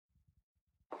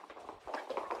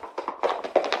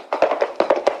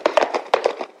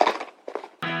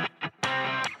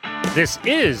This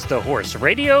is the Horse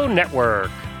Radio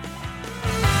Network.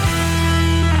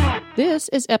 This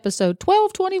is episode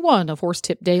 1221 of Horse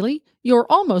Tip Daily, your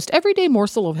almost everyday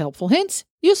morsel of helpful hints,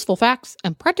 useful facts,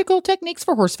 and practical techniques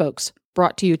for horse folks.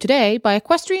 Brought to you today by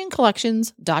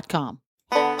EquestrianCollections.com.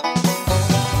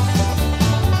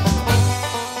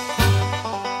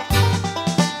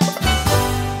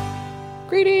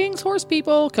 Greetings, horse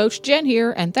people. Coach Jen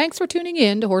here, and thanks for tuning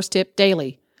in to Horse Tip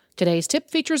Daily. Today's tip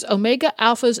features Omega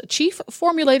Alpha's chief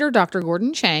formulator, Dr.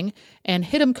 Gordon Chang, and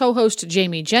Hit 'em co-host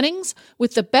Jamie Jennings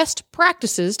with the best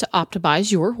practices to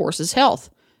optimize your horse's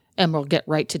health. And we'll get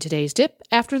right to today's tip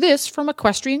after this from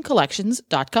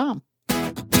EquestrianCollections.com.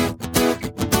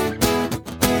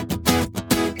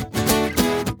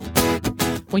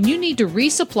 When you need to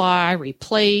resupply,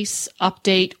 replace,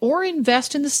 update, or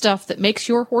invest in the stuff that makes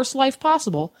your horse life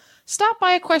possible, stop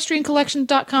by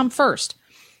EquestrianCollections.com first.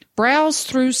 Browse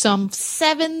through some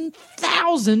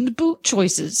 7,000 boot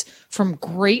choices from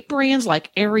great brands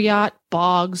like Ariat,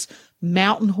 Boggs,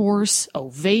 Mountain Horse,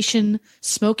 Ovation,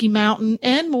 Smoky Mountain,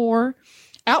 and more.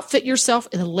 Outfit yourself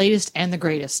in the latest and the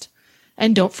greatest.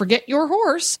 And don't forget your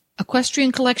horse.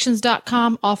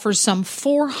 EquestrianCollections.com offers some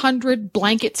 400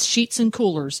 blankets, sheets, and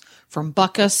coolers from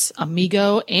Buckus,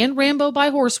 Amigo, and Rambo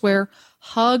by Horseware,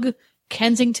 Hug,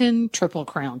 Kensington, Triple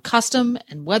Crown Custom,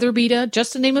 and Weatherbeta,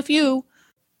 just to name a few.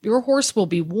 Your horse will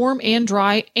be warm and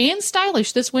dry and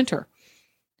stylish this winter.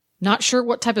 Not sure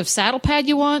what type of saddle pad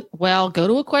you want? Well, go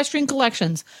to Equestrian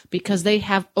Collections because they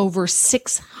have over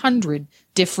 600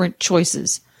 different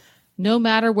choices. No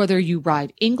matter whether you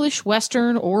ride English,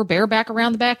 Western, or bareback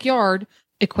around the backyard,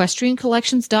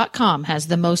 EquestrianCollections.com has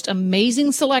the most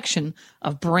amazing selection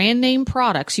of brand name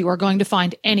products you are going to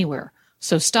find anywhere.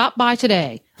 So stop by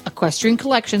today,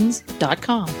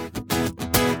 EquestrianCollections.com.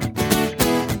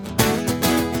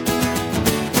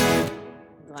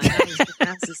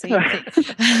 That's the same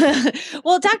thing.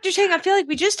 Well, Dr. Chang, I feel like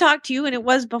we just talked to you, and it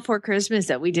was before Christmas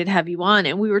that we did have you on,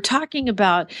 and we were talking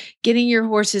about getting your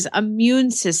horse's immune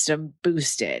system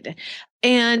boosted.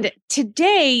 And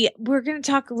today we're going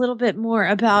to talk a little bit more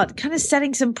about kind of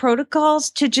setting some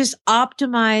protocols to just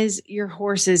optimize your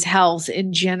horse's health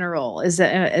in general.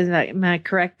 Am I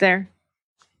correct there?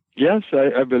 Yes,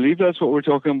 I believe that's what we're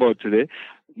talking about today.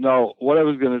 Now, what I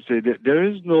was going to say, that there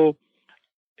is no,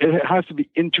 it has to be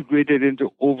integrated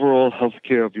into overall health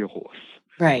care of your horse.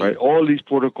 Right. All these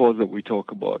protocols that we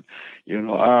talk about,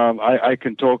 I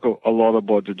can talk a lot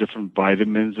about the different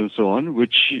vitamins and so on,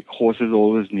 which horses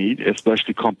always need,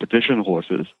 especially competition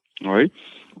horses, right?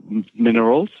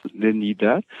 Minerals, they need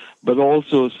that. But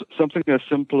also something as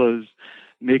simple as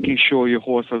making sure your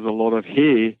horse has a lot of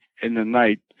hay in the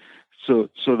night so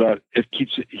that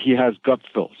he has gut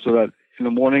fill, so that in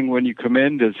the morning when you come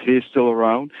in, there's hay still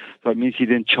around. So that means he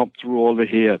didn't chomp through all the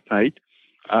hay at night.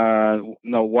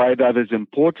 Now, why that is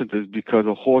important is because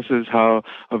the horses are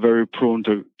very prone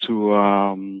to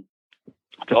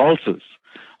ulcers.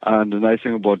 And the nice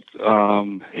thing about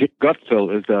gut fill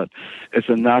is that it's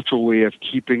a natural way of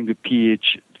keeping the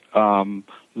pH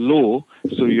low,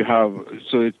 so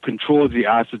it controls the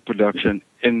acid production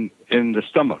in the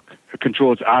stomach. It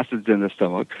controls acids in the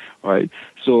stomach, right?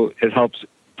 So it helps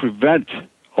prevent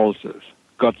ulcers.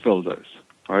 Gut fill does,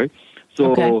 right?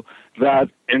 So that,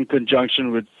 in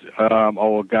conjunction with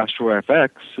our GastroFX,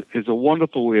 is a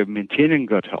wonderful way of maintaining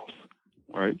gut health,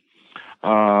 right?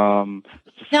 Now,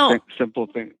 simple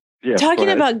thing. Yes, talking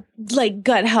about like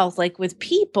gut health, like with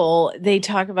people, they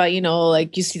talk about,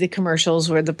 like you see the commercials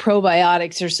where the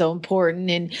probiotics are so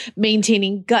important in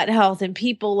maintaining gut health, and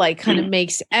people like kind of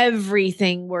makes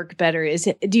everything work better.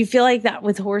 Do you feel like that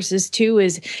with horses too?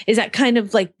 Is that kind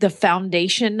of like the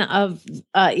foundation of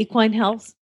equine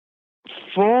health?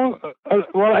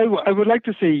 I would like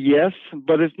to say yes,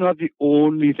 but it's not the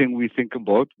only thing we think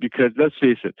about, because let's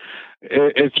face it,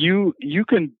 if you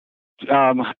can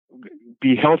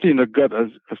be healthy in the gut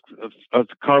as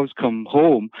cows come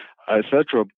home,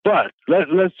 etc. But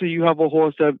let's say you have a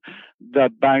horse that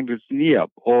banged its knee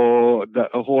up, or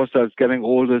a horse that's getting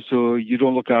older, so you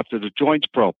don't look after the joints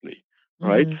properly,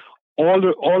 right? All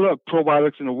the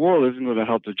probiotics in the world isn't going to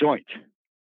help the joint.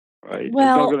 Right. Well,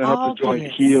 it's not going to help the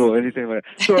joint heal or anything like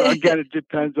that. So again, it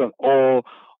depends on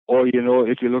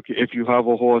if you have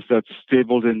a horse that's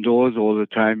stabled indoors all the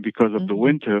time because of the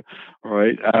winter,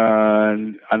 right?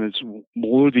 And it's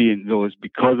moldy indoors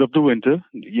because of the winter.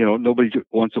 Nobody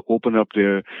wants to open up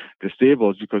their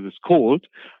stables because it's cold,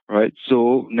 right?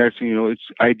 So next thing you know, it's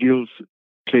ideal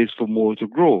place for mold to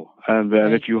grow. And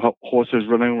then if you have horses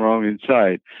running around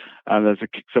inside and as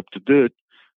it kicks up the dirt,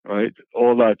 right,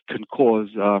 all that can cause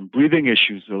breathing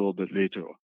issues a little bit later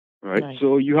on. right?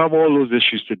 So you have all those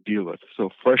issues to deal with. So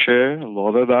fresh air, a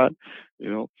lot of that,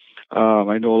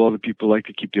 I know a lot of people like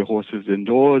to keep their horses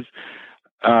indoors,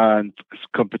 and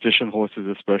competition horses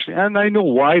especially. And I know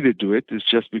why they do it. It's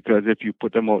just because if you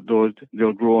put them outdoors,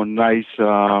 they'll grow a nice,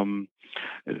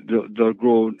 they'll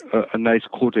grow a nice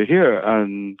coat of hair.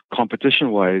 And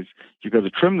competition-wise, you got to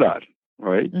trim that,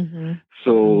 right? Mm-hmm.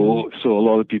 So a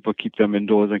lot of people keep them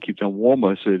indoors and keep them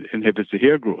warmer, so it inhibits the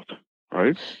hair growth,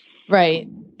 right? Right.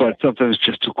 But sometimes it's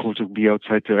just too cold to be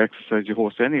outside to exercise your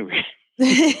horse anyway.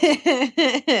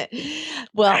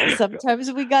 Well,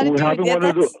 sometimes we got to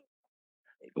do it.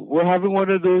 We're having one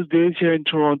of those days here in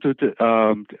Toronto,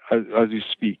 as you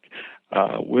speak.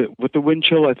 With the wind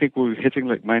chill, I think we're hitting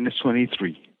like minus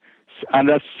 23. And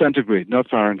that's centigrade, not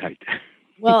Fahrenheit.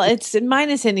 Well, it's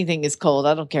minus anything is cold.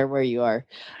 I don't care where you are.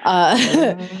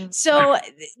 So,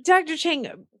 Dr.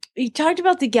 Chang, you talked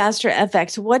about the Gastro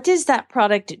FX. What does that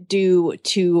product do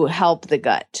to help the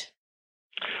gut?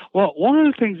 Well, one of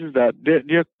the things is that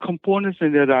there are components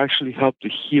in there that actually help the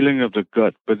healing of the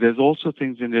gut, but there's also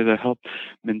things in there that help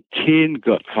maintain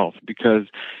gut health, because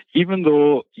even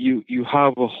though you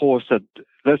have a horse that,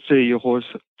 let's say your horse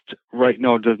right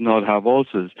now does not have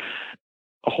ulcers,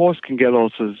 a horse can get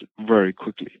ulcers very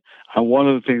quickly. And one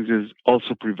of the things is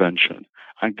ulcer prevention.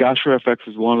 And GastroFX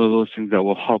is one of those things that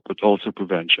will help with ulcer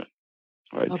prevention.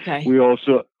 Right. Okay. We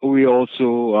also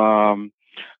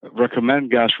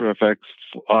recommend GastroFX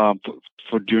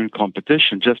for during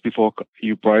competition, just before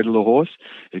you bridle a horse.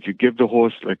 If you give the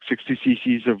horse like 60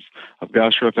 cc's of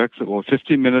GastroFX or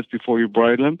 15 minutes before you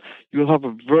bridle him, you'll have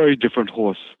a very different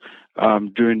horse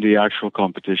during the actual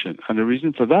competition. And the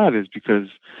reason for that is because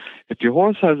if your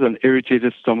horse has an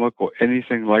irritated stomach or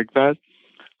anything like that,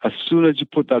 as soon as you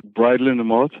put that bridle in the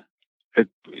mouth, it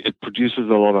produces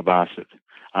a lot of acid.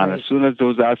 And as soon as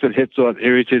those acid hits that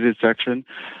irritated section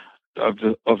of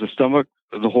the stomach,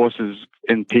 the horse is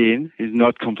in pain. He's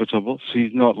not comfortable, so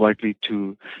he's not likely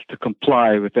to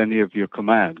comply with any of your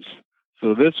commands.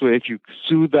 So this way, if you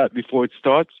soothe that before it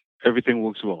starts, everything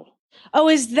works well. Oh,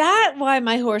 is that why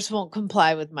my horse won't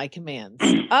comply with my commands?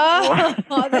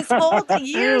 Oh, this whole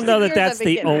years. I don't know that that's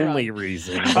the only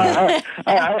reason. I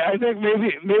think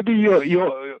maybe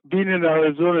you're being in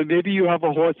Arizona. Maybe you have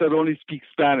a horse that only speaks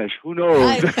Spanish. Who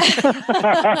knows?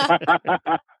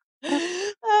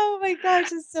 Oh my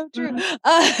gosh, it's so true.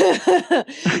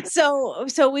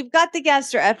 So we've got the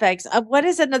Gastro FX. What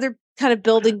is another kind of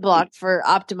building block for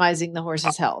optimizing the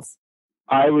horse's health?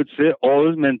 I would say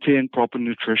always maintain proper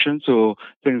nutrition. So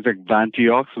things like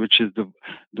Vantiox, which is the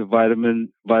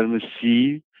vitamin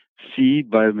C,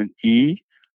 vitamin E,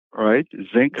 right?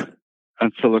 Zinc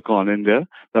and silicon in there.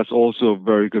 That's also a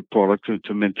very good product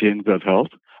to maintain gut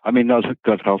health. I mean, not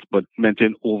gut health, but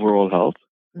maintain overall health,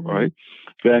 right?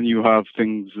 Then you have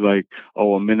things like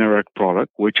our Minirec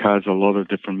product, which has a lot of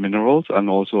different minerals and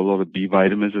also a lot of B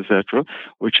vitamins, etc.,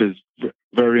 which is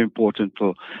very important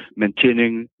for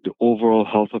maintaining the overall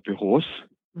health of your horse,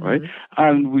 right?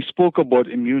 And we spoke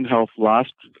about immune health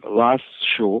last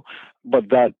show, but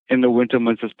that in the winter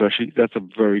months especially, that's a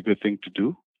very good thing to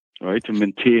do, right, to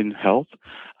maintain health.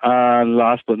 And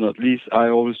last but not least, I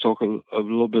always talk a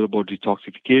little bit about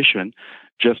detoxification,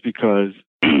 just because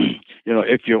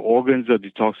if your organs are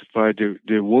detoxified,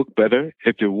 they work better.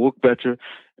 If they work better,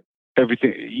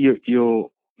 everything, your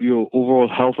overall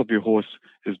health of your horse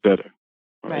is better.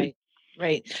 Right.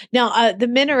 Now, the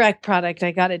Minirec product,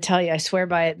 I got to tell you, I swear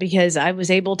by it, because I was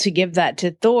able to give that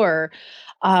to Thor.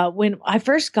 When I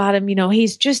first got him,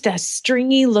 he's just a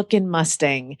stringy looking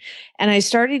Mustang. And I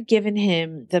started giving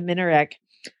him the Minirec.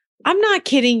 I'm not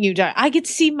kidding you, Doc. I could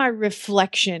see my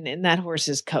reflection in that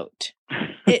horse's coat.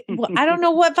 I don't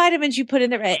know what vitamins you put in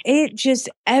there. It just,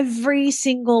 every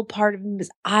single part of him,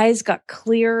 his eyes got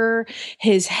clearer,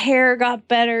 his hair got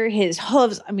better, his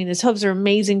hooves are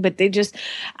amazing, but it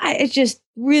just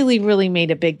really, really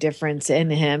made a big difference in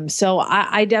him. So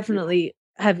I definitely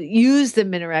have used the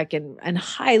Minirec and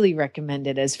highly recommend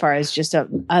it as far as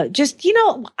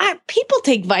people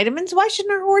take vitamins. Why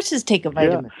shouldn't our horses take a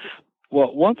vitamin? Yeah.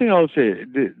 Well, one thing I'll say,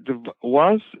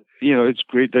 it's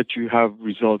great that you have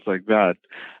results like that,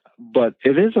 but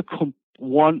it is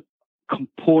one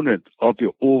component of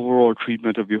your overall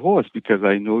treatment of your horse, because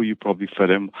I know you probably fed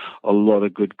him a lot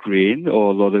of good grain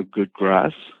or a lot of good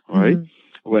grass, right?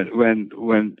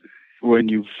 When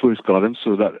you first got him,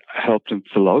 so that helped him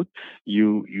fill out.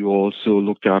 You also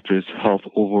looked after his health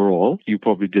overall. You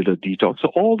probably did a detox. So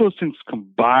all those things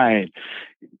combined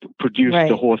produce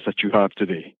the horse that you have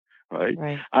today. right?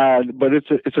 But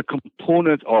it's a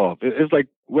component of. It's like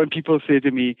when people say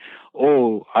to me,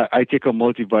 "Oh, I take a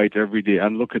multivite every day,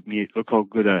 and look at me, look how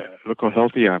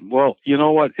healthy I am." Well, you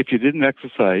know what? If you didn't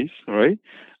exercise, right,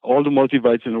 all the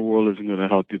multivites in the world isn't going to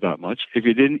help you that much. If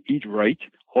you didn't eat right,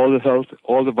 all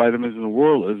the vitamins in the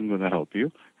world isn't going to help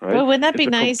you, right? Well, wouldn't that be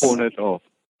nice? Component of.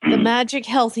 The magic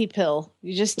healthy pill.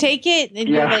 You just take it and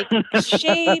you're like in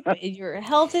shape and your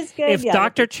health is good. If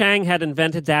Dr. Chang had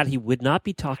invented that, he would not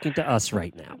be talking to us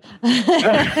right now.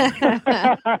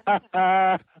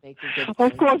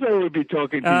 Of course I would be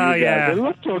talking to you guys. I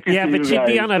love talking to you but you'd guys.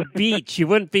 be on a beach. You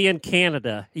wouldn't be in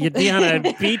Canada. You'd be on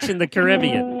a beach in the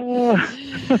Caribbean.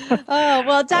 Oh,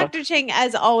 well, Dr. Chang,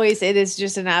 as always, it is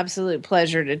just an absolute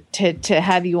pleasure to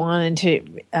have you on and to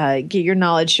get your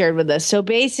knowledge shared with us. So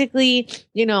basically,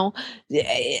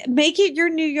 make it your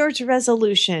New Year's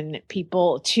resolution,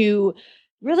 people, to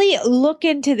really look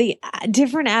into the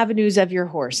different avenues of your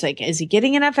horse. Like, is he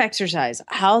getting enough exercise?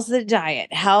 How's the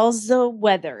diet? How's the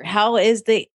weather? How is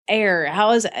the air?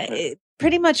 How is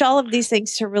pretty much all of these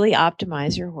things to really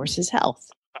optimize your horse's health?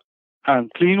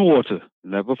 And clean water.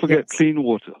 Never forget clean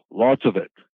water. Lots of it.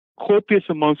 Copious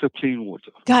amounts of clean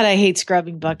water. God, I hate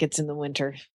scrubbing buckets in the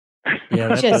winter.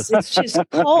 Yeah, it's just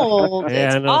cold.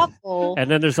 Yeah, it's awful.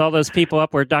 And then there's all those people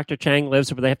up where Dr. Chang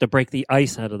lives where they have to break the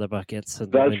ice out of the buckets.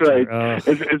 That's right. Oh.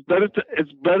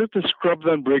 It's better to scrub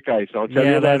than break ice. I'll tell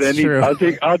you that. That's true.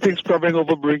 I'll take scrubbing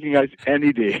over breaking ice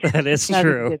any day. That is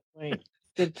true.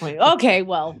 Good point. Okay,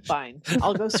 well, fine.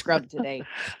 I'll go scrub today.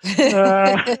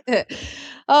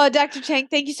 Oh, Dr. Chang,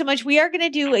 thank you so much. You are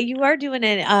doing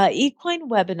an equine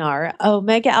webinar.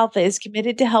 Omega Alpha is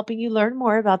committed to helping you learn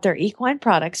more about their equine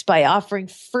products by offering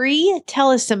free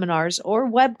teleseminars or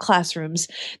web classrooms.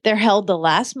 They're held the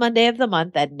last Monday of the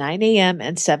month at 9 a.m.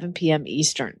 and 7 p.m.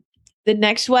 Eastern. The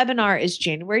next webinar is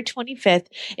January 25th.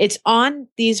 It's on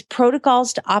these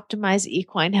protocols to optimize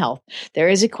equine health. There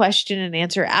is a question and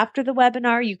answer after the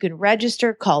webinar. You can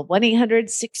register. Call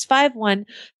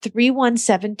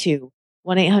 1-800-651-3172.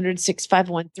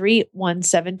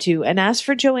 1-800-651-3172 and ask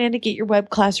for Joanne to get your web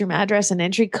classroom address and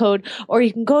entry code, or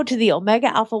you can go to the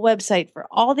Omega Alpha website for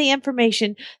all the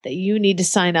information that you need to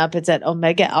sign up. It's at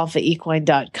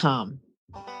omegaalphaequine.com.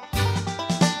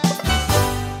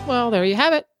 Well, there you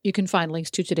have it. You can find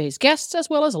links to today's guests as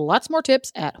well as lots more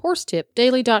tips at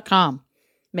horsetipdaily.com.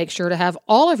 Make sure to have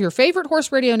all of your favorite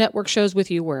Horse Radio Network shows with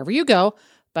you wherever you go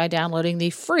by downloading the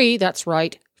free, that's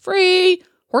right, free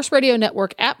Horse Radio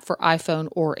Network app for iPhone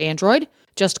or Android.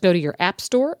 Just go to your app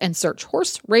store and search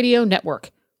Horse Radio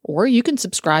Network, or you can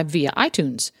subscribe via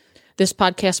iTunes. This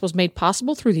podcast was made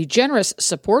possible through the generous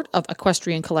support of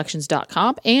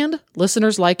EquestrianCollections.com and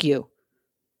listeners like you.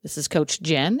 This is Coach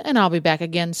Jen, and I'll be back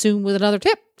again soon with another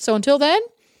tip. So until then,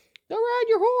 go ride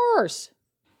your horse.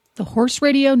 The Horse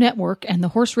Radio Network and the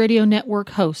Horse Radio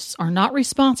Network hosts are not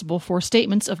responsible for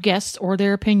statements of guests or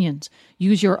their opinions.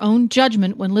 Use your own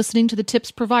judgment when listening to the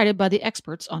tips provided by the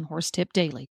experts on Horse Tip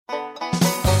Daily.